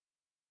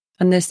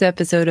On this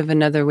episode of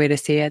Another Way to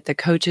See It, the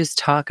coaches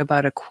talk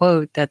about a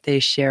quote that they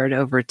shared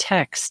over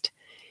text,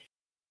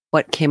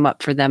 what came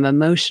up for them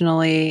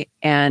emotionally,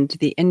 and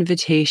the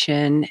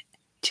invitation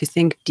to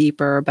think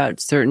deeper about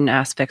certain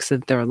aspects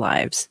of their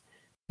lives.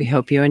 We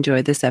hope you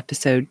enjoyed this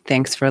episode.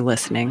 Thanks for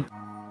listening.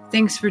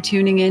 Thanks for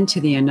tuning in to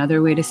the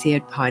Another Way to See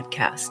It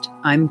podcast.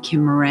 I'm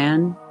Kim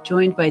Moran,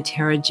 joined by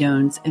Tara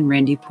Jones and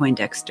Randy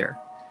Poindexter.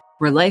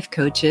 We're life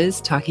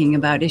coaches talking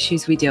about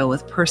issues we deal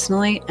with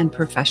personally and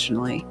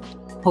professionally,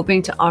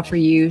 hoping to offer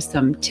you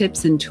some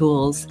tips and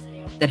tools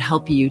that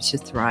help you to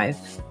thrive.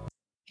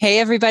 Hey,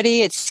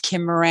 everybody, it's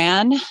Kim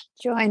Moran.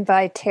 Joined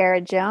by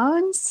Tara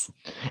Jones.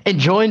 And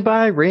joined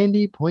by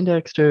Randy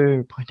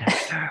Poindexter.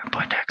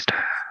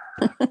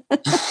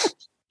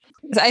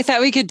 I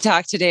thought we could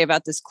talk today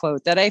about this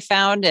quote that I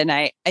found, and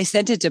I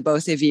sent it to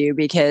both of you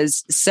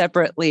because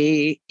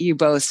separately you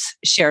both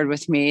shared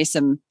with me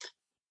some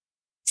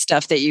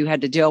stuff that you had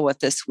to deal with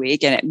this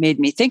week, and it made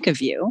me think of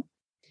you.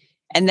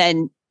 And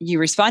then you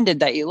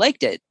responded that you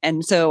liked it.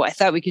 And so I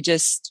thought we could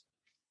just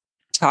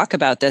talk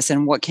about this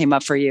and what came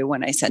up for you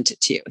when I sent it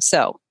to you.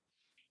 So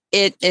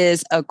it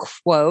is a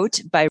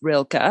quote by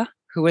Rilke,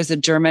 who was a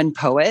German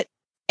poet.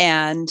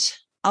 And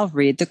I'll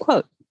read the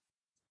quote.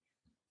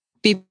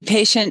 Be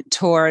patient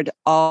toward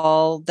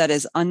all that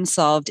is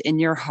unsolved in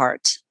your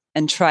heart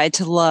and try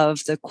to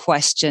love the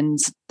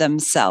questions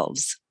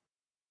themselves.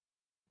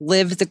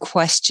 Live the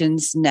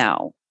questions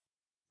now.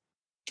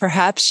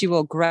 Perhaps you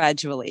will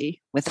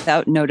gradually,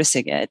 without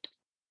noticing it,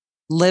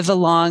 live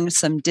along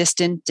some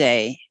distant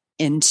day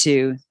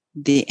into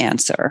the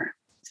answer.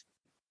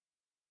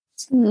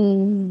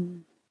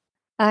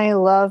 I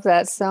love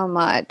that so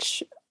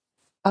much.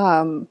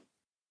 I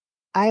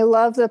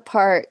love the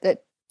part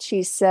that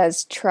she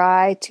says,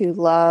 try to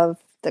love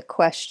the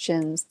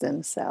questions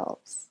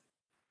themselves.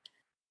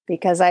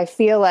 Because I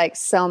feel like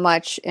so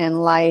much in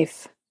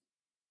life,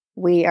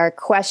 we are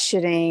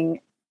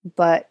questioning,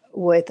 but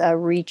with a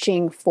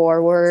reaching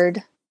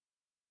forward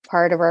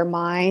part of our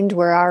mind.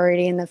 We're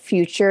already in the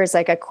future. It's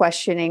like a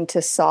questioning to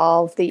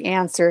solve the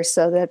answer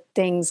so that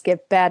things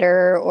get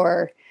better.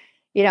 Or,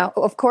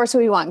 of course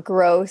we want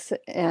growth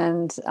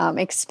and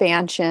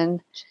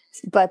expansion,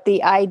 but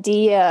the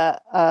idea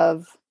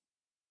of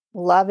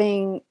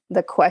loving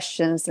the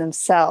questions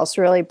themselves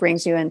really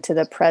brings you into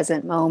the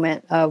present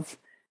moment of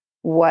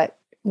what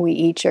we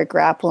each are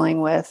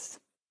grappling with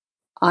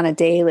on a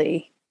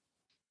daily.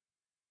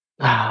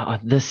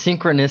 The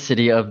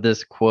synchronicity of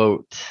this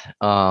quote,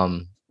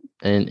 and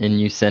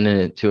you sending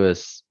it to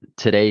us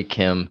today,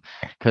 Kim,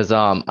 because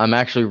I'm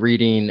actually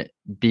reading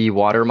Be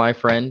Water, My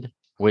Friend,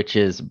 which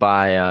is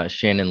by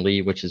Shannon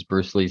Lee, which is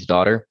Bruce Lee's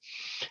daughter.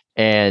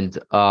 And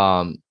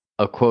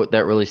a quote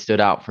that really stood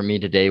out for me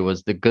today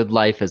was, the good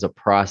life is a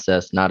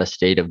process, not a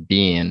state of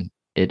being.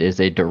 It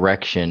is a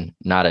direction,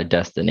 not a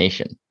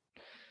destination.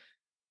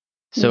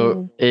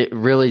 So it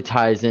really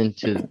ties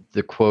into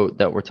the quote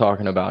that we're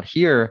talking about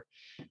here.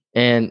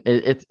 And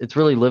it's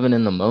really living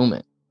in the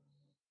moment,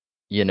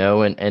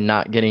 and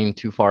not getting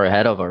too far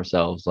ahead of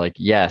ourselves. Like,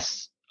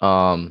 yes,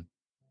 you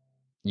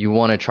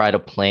want to try to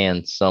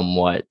plan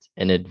somewhat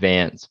in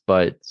advance,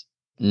 but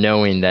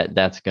knowing that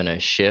that's going to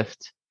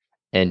shift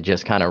and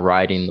just kind of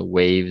riding the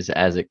waves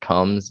as it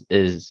comes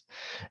is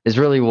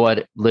really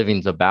what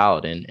living's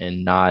about,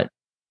 and not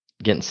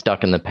getting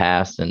stuck in the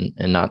past and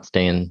not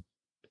staying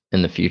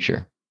in the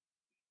future.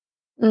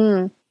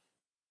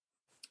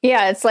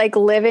 Yeah, it's like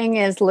living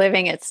is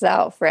living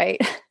itself,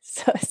 right?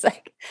 So it's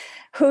like,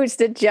 who's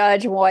to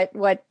judge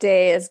what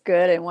day is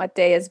good and what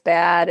day is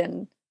bad,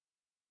 and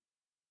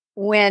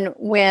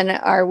when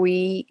are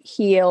we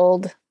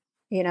healed?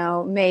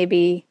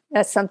 Maybe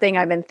that's something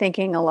I've been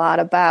thinking a lot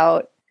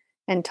about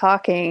and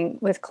talking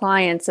with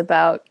clients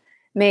about.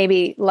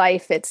 Maybe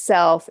life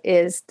itself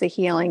is the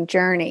healing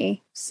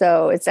journey.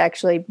 So it's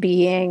actually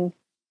being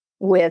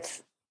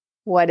with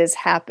what is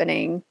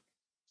happening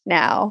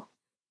now.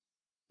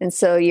 And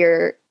so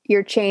you're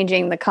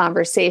changing the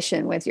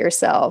conversation with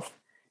yourself.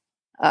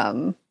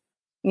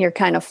 You're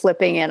kind of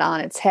flipping it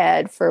on its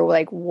head for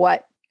like,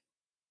 what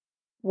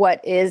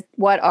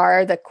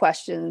are the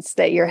questions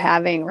that you're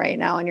having right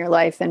now in your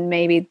life? And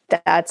maybe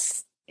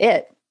that's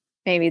it.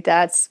 Maybe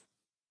that's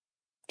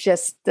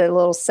just the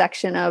little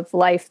section of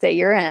life that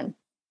you're in.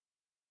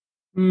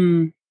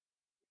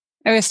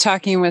 I was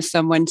talking with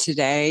someone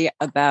today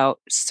about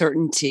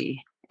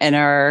certainty and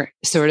our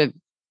sort of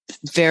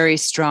very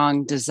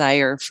strong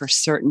desire for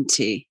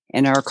certainty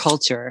in our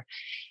culture.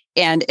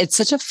 And it's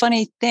such a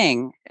funny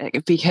thing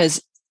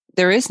because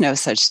there is no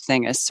such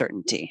thing as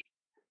certainty.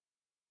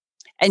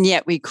 And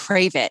yet we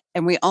crave it,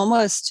 and we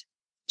almost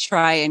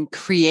try and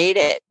create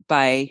it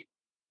by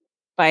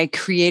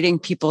creating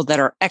people that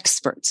are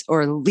experts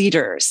or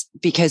leaders,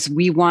 because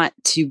we want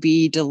to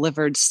be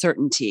delivered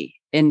certainty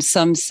in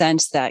some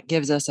sense that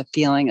gives us a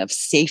feeling of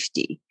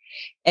safety.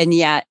 And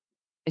yet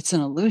it's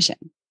an illusion.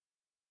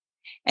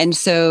 And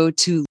so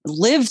to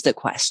live the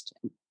question,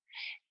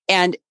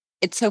 and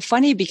it's so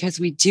funny because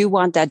we do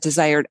want that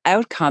desired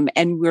outcome,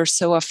 and we're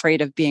so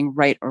afraid of being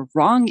right or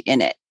wrong in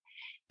it.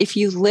 If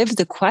you live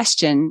the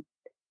question,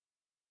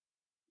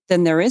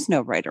 then there is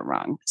no right or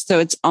wrong. So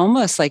it's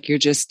almost like you're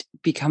just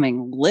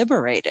becoming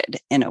liberated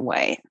in a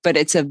way, but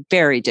it's a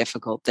very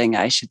difficult thing,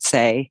 I should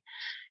say,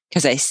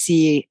 because I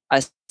see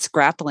us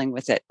grappling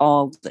with it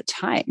all the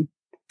time.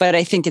 But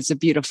I think it's a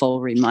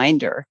beautiful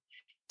reminder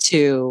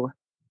to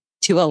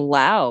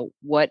allow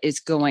what is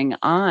going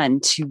on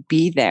to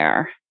be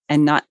there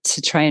and not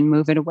to try and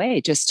move it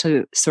away, just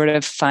to sort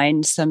of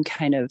find some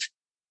kind of,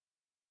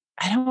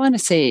 I don't want to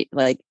say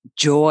like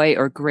joy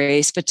or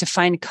grace, but to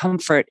find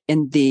comfort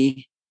in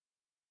the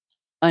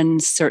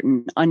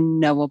uncertain,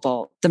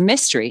 unknowable, the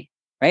mystery,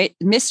 right?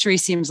 Mystery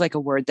seems like a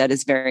word that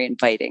is very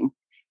inviting,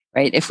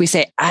 right? If we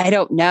say, I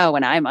don't know,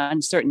 and I'm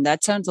uncertain,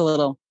 that sounds a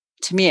little,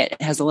 to me,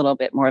 it has a little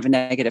bit more of a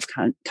negative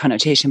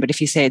connotation. But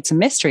if you say it's a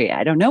mystery,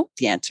 I don't know what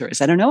the answer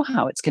is. I don't know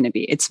how it's going to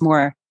be. It's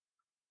more,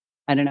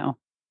 I don't know,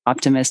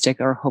 optimistic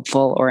or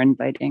hopeful or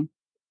inviting.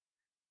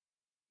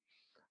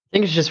 I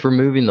think it's just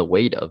removing the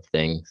weight of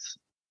things,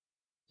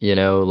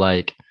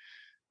 like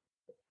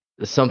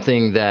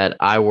something that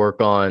I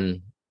work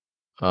on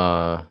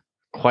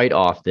quite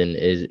often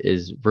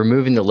is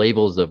removing the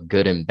labels of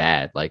good and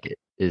bad. Like,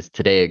 is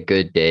today a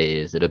good day?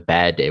 Is it a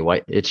bad day?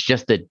 Why? It's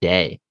just a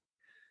day.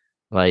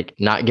 Like,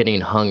 not getting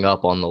hung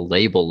up on the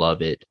label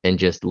of it and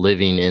just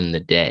living in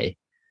the day,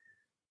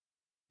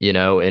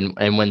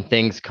 and when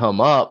things come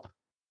up,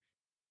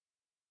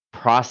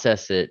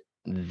 process it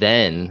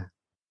then.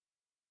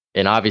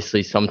 And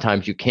obviously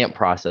sometimes you can't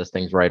process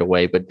things right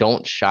away, but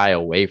don't shy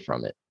away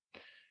from it,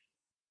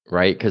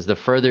 right? Because the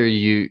further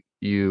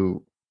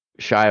you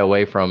shy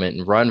away from it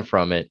and run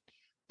from it,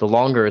 the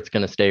longer it's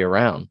going to stay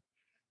around.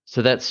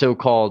 So that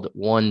so-called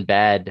one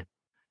bad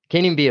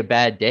can't even be a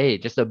bad day,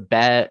 just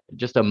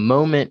a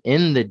moment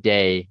in the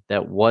day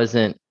that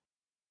wasn't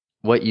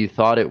what you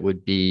thought it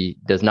would be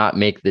does not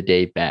make the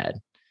day bad.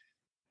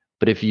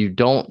 But if you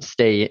don't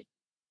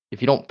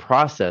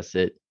process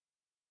it,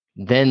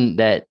 then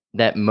that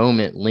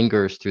moment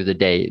lingers through the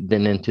day,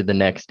 then into the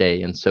next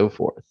day, and so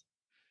forth,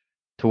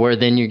 to where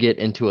then you get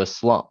into a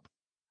slump.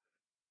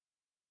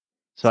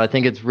 So I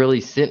think it's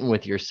really sitting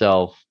with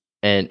yourself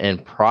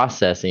and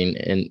processing,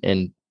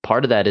 and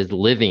part of that is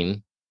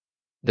living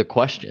the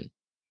question.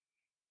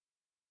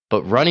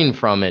 But running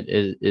from it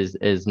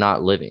is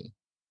not living.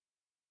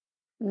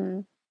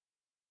 Mm.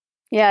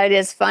 Yeah, it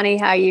is funny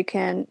how you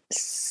can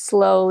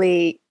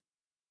slowly,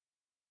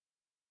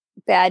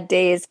 bad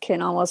days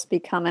can almost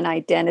become an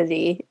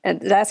identity. And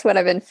that's what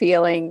I've been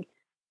feeling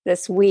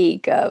this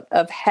week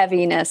of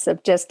heaviness,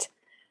 of just,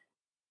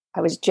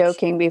 I was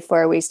joking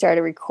before we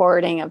started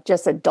recording, of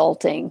just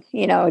adulting,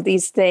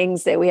 these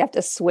things that we have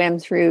to swim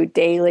through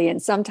daily.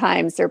 And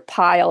sometimes they're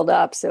piled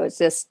up. So it's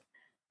just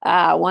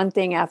one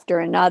thing after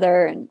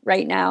another. And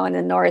right now in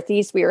the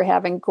Northeast, we were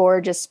having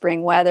gorgeous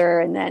spring weather.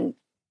 And then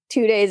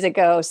 2 days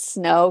ago,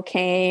 snow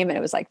came and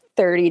it was like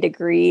 30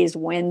 degrees,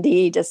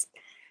 windy, just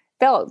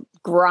felt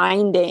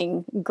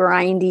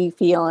grindy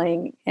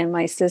feeling in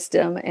my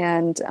system.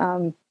 And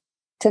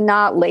to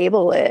not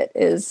label it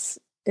is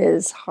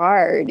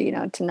hard,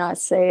 to not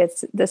say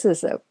this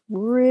is a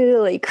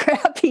really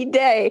crappy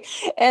day,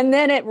 and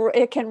then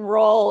it can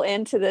roll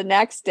into the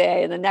next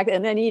day and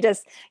and then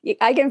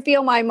I can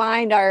feel my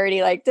mind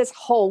already like this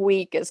whole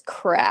week is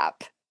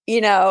crap,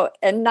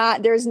 and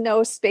there's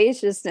no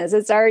spaciousness.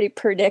 It's already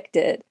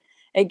predicted.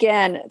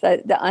 Again,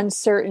 the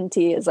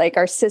uncertainty is like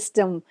our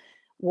system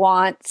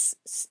wants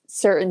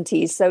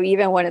certainty. So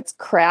even when it's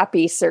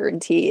crappy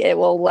certainty, it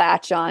will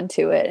latch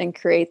onto it and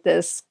create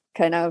this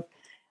kind of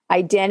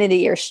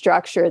identity or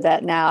structure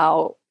that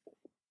now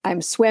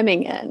I'm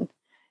swimming in,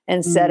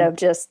 instead of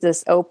just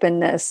this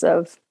openness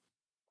of,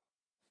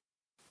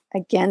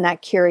 again,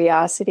 that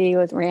curiosity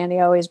what Randy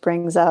always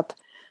brings up.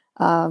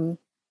 And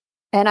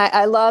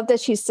I love that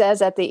she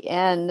says at the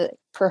end,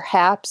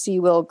 perhaps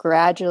you will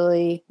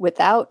gradually,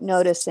 without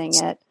noticing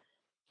it,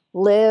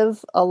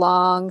 live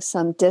along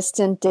some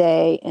distant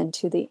day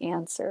into the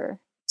answer.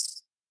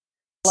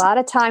 A lot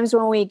of times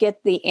when we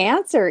get the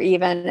answer,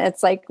 even,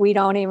 it's like we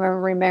don't even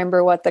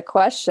remember what the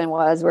question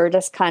was. We're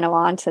just kind of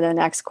on to the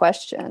next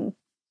question.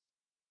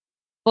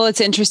 Well, it's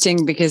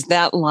interesting because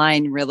that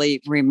line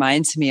really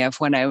reminds me of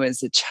when I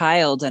was a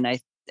child and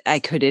I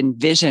could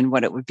envision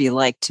what it would be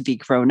like to be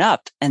grown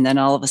up. And then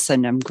all of a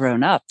sudden I'm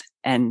grown up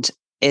and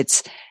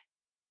it's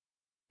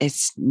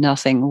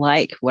nothing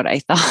like what I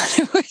thought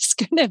it was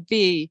going to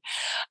be.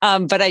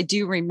 But I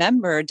do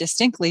remember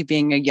distinctly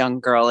being a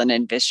young girl and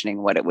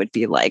envisioning what it would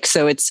be like.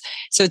 So it's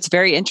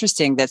very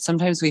interesting that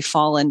sometimes we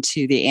fall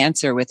into the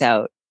answer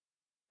without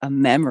a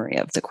memory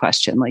of the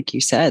question, like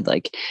you said,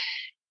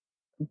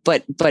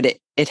 but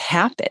it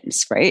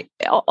happens, right?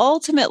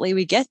 Ultimately,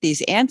 we get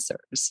these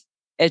answers.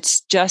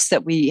 It's just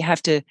that we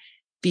have to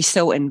be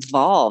so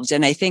involved.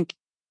 And I think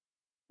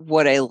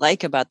what I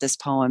like about this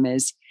poem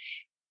is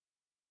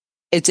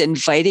it's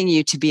inviting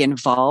you to be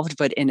involved,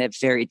 but in a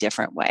very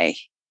different way,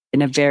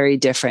 in a very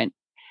different,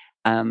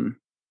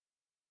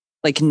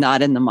 like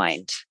not in the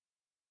mind.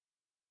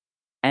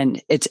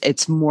 And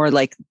it's more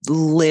like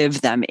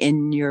live them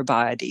in your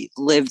body,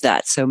 live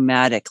that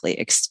somatically,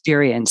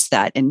 experience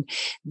that. And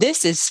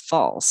this is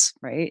false,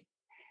 right?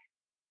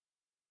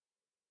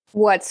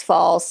 What's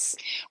false?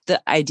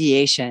 The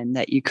ideation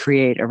that you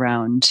create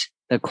around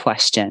the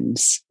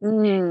questions.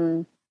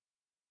 And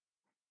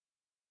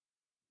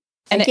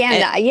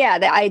again,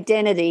 the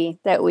identity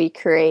that we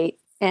create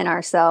in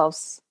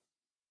ourselves,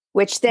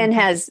 which then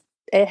has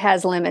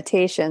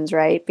limitations,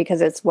 right?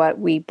 Because it's what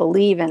we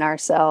believe in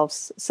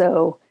ourselves.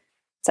 So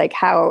it's like,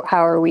 how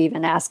are we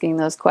even asking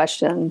those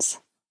questions?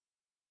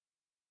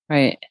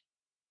 Right.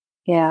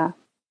 Yeah.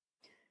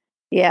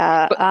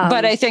 Yeah.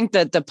 But I think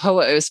that the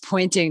poet is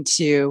pointing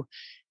to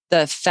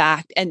the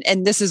fact,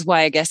 and this is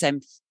why I guess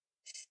I'm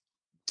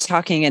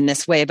talking in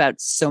this way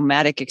about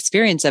somatic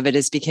experience of it,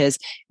 is because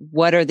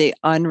what are the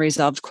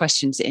unresolved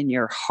questions in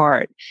your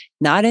heart,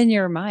 not in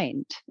your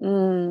mind?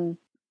 That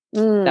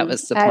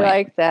was the point. I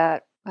like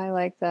that. I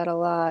like that a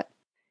lot.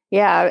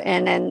 Yeah.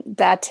 And then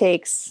that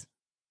takes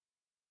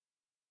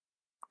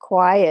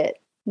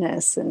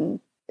quietness and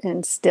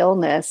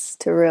stillness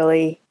to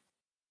really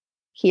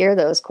hear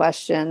those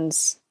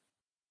questions,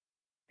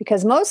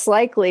 because most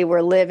likely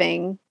we're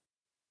living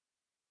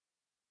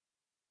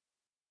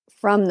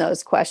from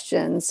those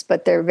questions,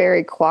 but they're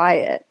very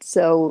quiet.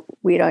 So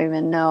we don't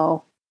even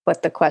know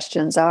what the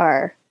questions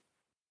are.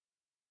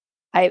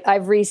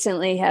 I've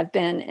recently have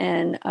been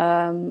in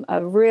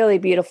a really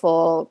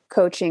beautiful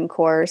coaching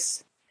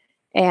course,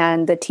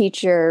 and the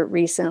teacher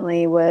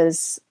recently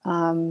was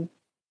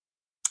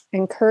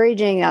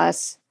encouraging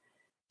us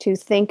to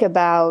think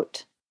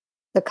about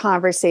the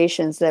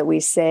conversations that we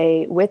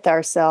say with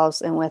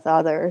ourselves and with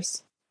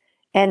others,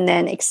 and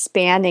then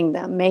expanding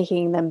them,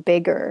 making them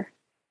bigger.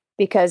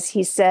 Because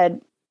he said,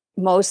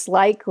 most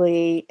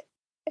likely,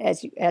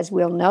 as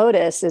we'll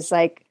notice, is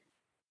like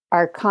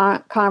our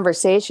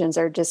conversations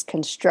are just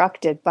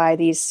constructed by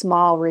these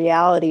small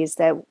realities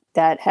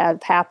that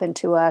have happened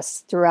to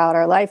us throughout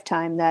our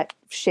lifetime that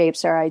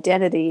shapes our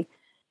identity.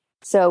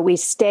 So we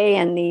stay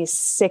in these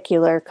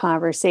secular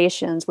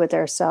conversations with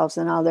ourselves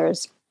and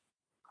others.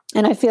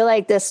 And I feel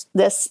like this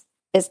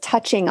is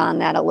touching on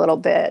that a little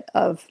bit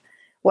of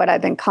what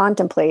I've been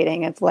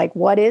contemplating, of like,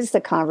 what is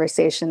the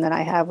conversation that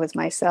I have with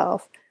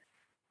myself?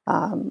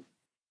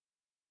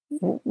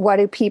 What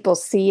do people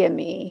see in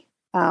me?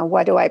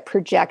 What do I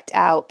project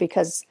out?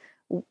 Because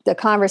the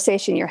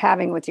conversation you're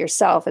having with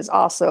yourself is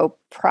also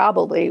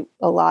probably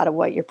a lot of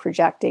what you're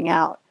projecting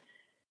out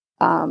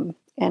in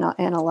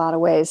a lot of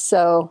ways.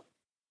 So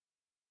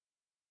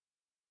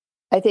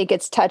I think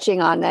it's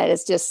touching on that.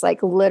 It's just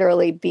like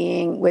literally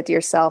being with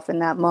yourself in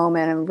that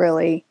moment, and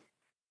really,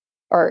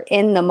 or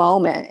in the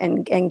moment,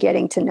 and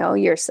getting to know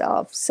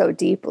yourself so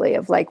deeply,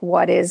 of like,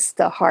 what is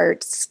the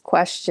heart's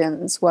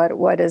questions?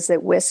 What does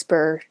it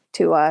whisper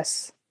to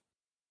us?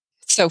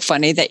 It's so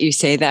funny that you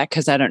say that,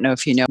 because I don't know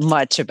if you know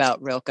much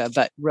about Rilke,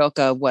 but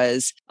Rilke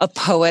was a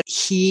poet.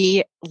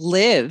 He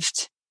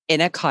lived in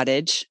a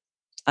cottage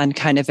on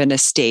kind of an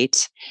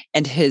estate,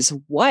 and his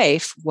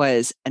wife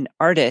was an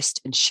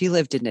artist, and she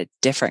lived in a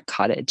different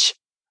cottage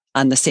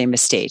on the same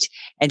estate.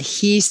 And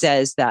he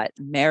says that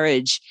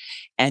marriage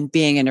and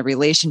being in a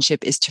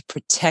relationship is to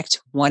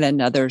protect one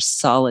another's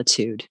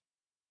solitude.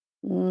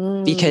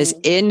 Because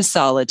in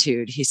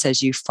solitude, he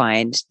says, you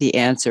find the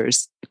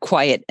answers,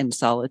 quiet and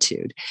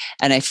solitude.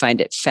 And I find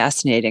it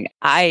fascinating.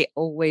 I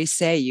always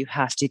say you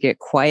have to get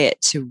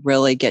quiet to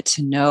really get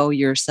to know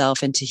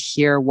yourself and to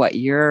hear what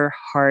your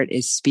heart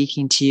is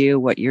speaking to you,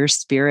 what your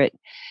spirit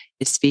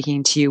is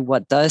speaking to you,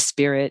 what the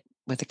spirit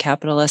with a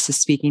capital S is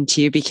speaking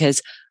to you,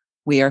 because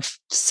we are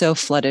so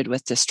flooded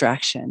with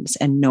distractions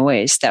and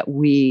noise that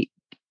we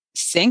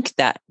think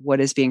that what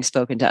is being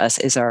spoken to us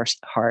is our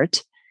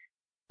heart.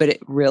 But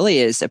it really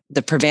is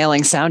the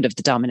prevailing sound of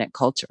the dominant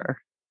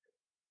culture.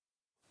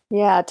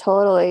 Yeah,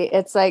 totally.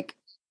 It's like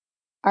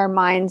our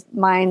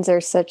minds are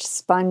such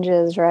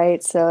sponges,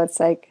 right? So it's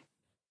like,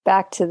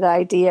 back to the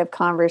idea of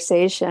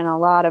conversation. A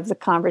lot of the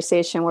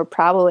conversation we're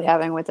probably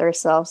having with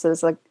ourselves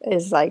is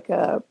like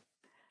a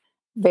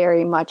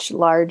very much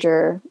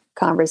larger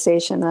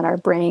conversation that our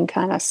brain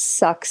kind of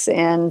sucks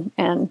in.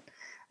 And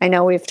I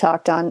know we've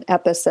talked on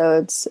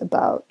episodes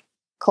about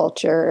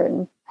culture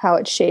and how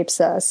it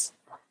shapes us.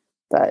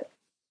 But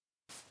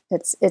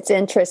it's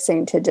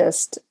interesting to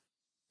just,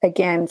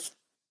 again,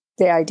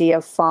 the idea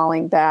of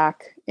falling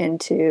back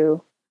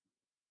into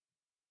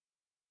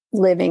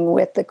living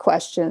with the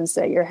questions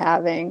that you're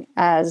having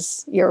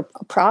as your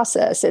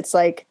process. It's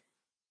like,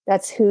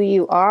 that's who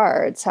you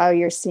are. It's how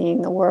you're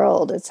seeing the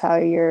world. It's how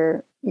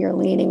you're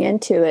leaning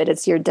into it.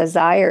 It's your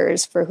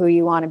desires for who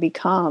you want to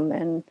become.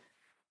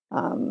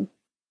 And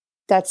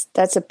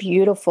that's a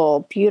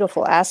beautiful,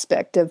 beautiful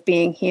aspect of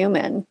being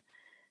human,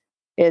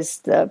 is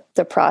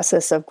the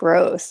process of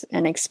growth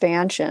and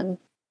expansion.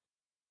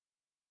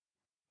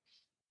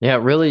 Yeah,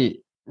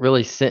 really,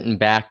 really sitting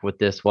back with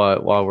this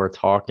while we're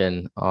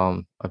talking.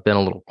 I've been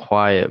a little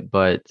quiet,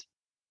 but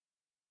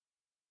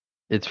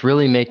it's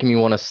really making me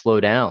want to slow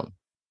down,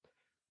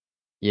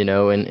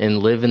 and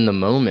live in the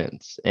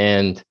moments.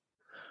 And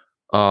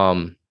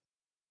I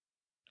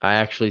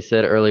actually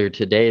said earlier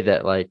today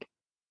that, like,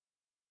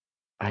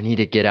 I need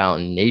to get out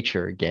in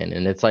nature again.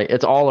 And it's like,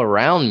 it's all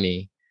around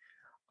me.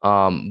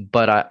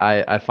 But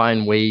I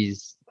find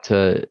ways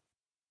to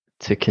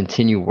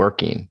continue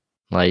working,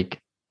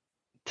 like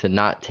to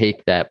not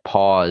take that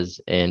pause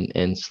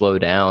and slow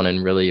down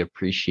and really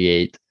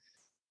appreciate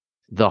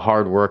the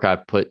hard work I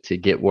put to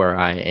get where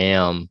I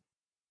am,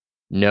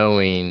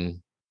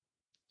 knowing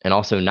and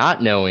also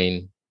not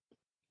knowing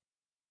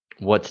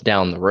what's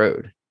down the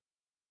road.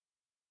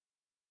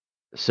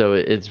 So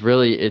it's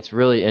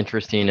really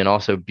interesting and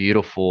also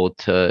beautiful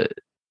to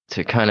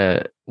kind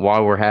of,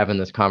 while we're having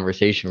this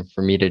conversation,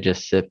 for me to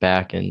just sit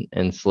back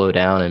and slow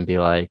down and be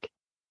like,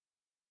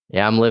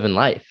 yeah, I'm living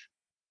life.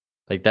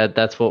 Like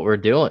that's what we're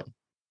doing.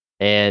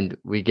 And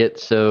we get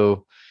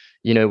so,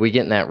 we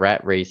get in that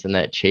rat race and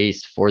that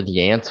chase for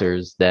the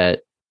answers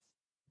that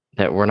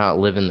we're not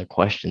living the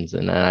questions.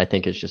 And I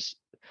think it's just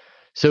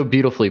so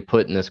beautifully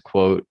put in this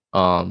quote,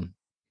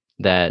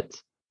 that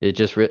it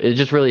just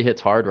really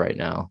hits hard right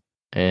now.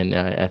 And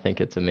I think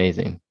it's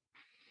amazing.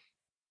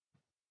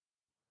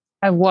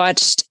 I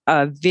watched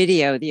a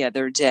video the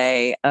other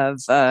day of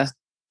a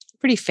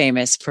pretty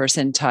famous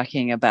person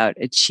talking about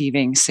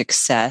achieving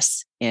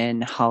success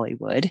in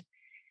Hollywood.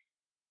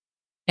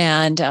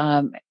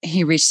 And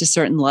he reached a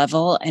certain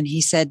level and he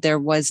said, there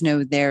was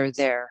no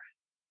there.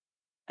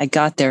 I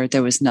got there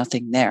was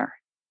nothing there.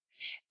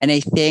 And I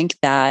think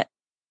that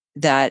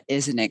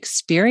is an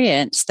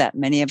experience that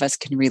many of us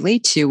can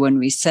relate to when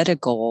we set a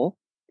goal,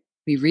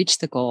 we reach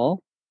the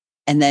goal,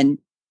 and then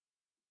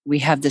we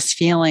have this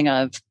feeling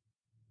of,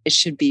 it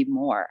should be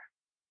more.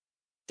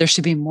 There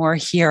should be more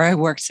here. I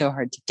worked so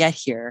hard to get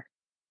here.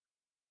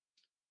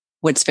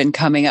 What's been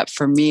coming up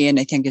for me, and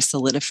I think is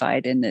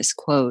solidified in this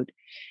quote,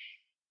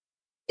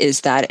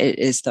 is that it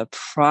is the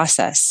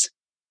process.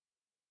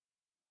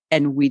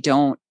 And we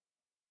don't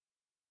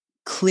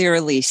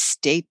clearly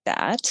state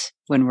that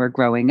when we're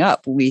growing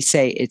up. We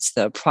say it's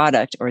the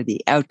product or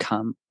the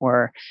outcome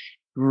or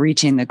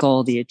reaching the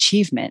goal, the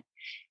achievement.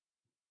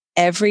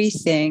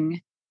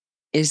 Everything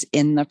is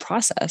in the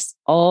process.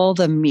 All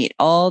the meat,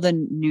 all the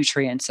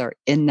nutrients are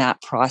in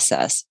that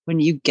process. When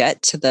you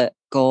get to the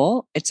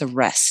goal, it's a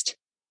rest.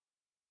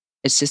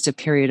 It's just a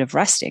period of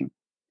resting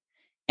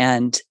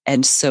and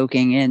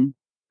soaking in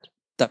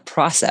the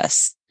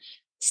process.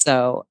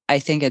 So I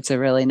think it's a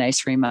really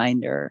nice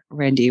reminder,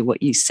 Randy,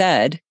 what you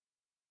said.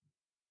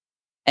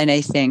 And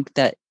I think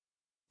that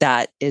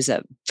is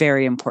a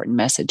very important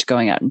message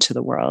going out into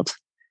the world.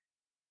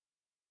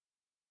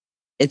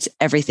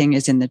 Everything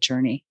is in the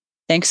journey.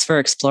 Thanks for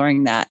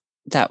exploring that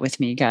with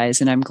me,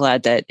 guys. And I'm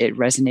glad that it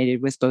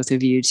resonated with both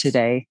of you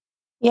today.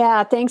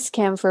 Yeah. Thanks,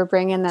 Kim, for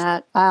bringing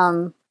that.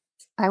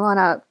 I want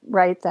to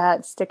write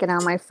that, stick it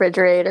on my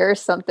refrigerator or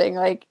something.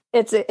 Like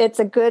it's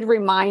a good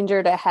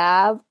reminder to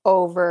have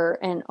over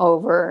and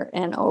over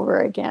and over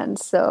again.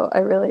 So I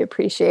really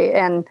appreciate,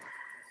 and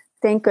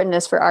thank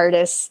goodness for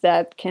artists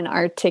that can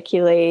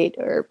articulate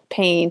or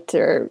paint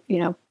or,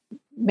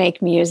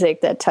 make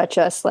music that touch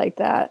us like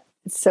that.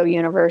 It's so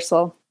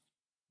universal.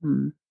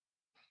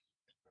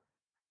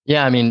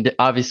 Yeah, I mean,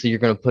 obviously you're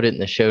going to put it in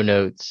the show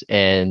notes,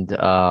 and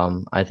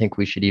I think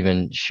we should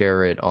even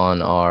share it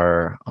on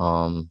our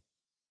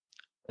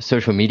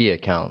social media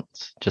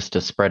accounts just to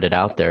spread it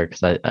out there,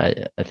 because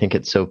I think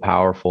it's so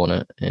powerful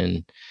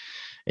and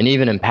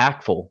even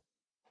impactful,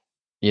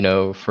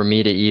 for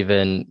me to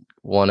even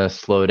want to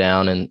slow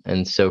down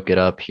and soak it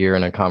up here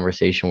in a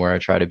conversation where I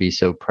try to be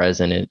so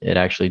present. It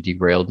actually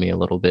derailed me a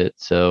little bit.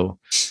 So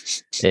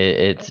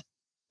it's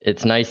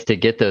nice to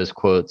get those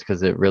quotes,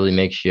 because it really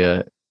makes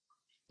you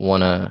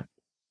want to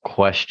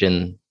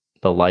question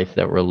the life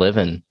that we're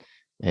living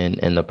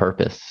and the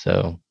purpose.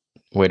 So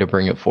way to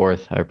bring it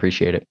forth. I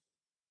appreciate it.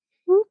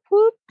 Whoop,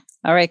 whoop.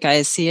 All right,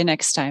 guys. See you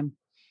next time.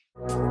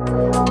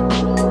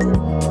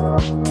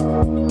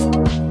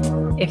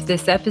 If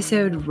this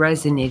episode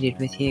resonated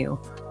with you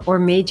or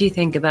made you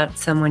think about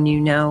someone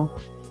you know,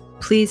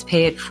 please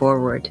pay it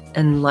forward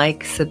and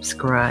like,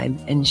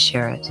 subscribe, and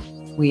share it.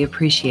 We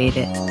appreciate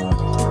it.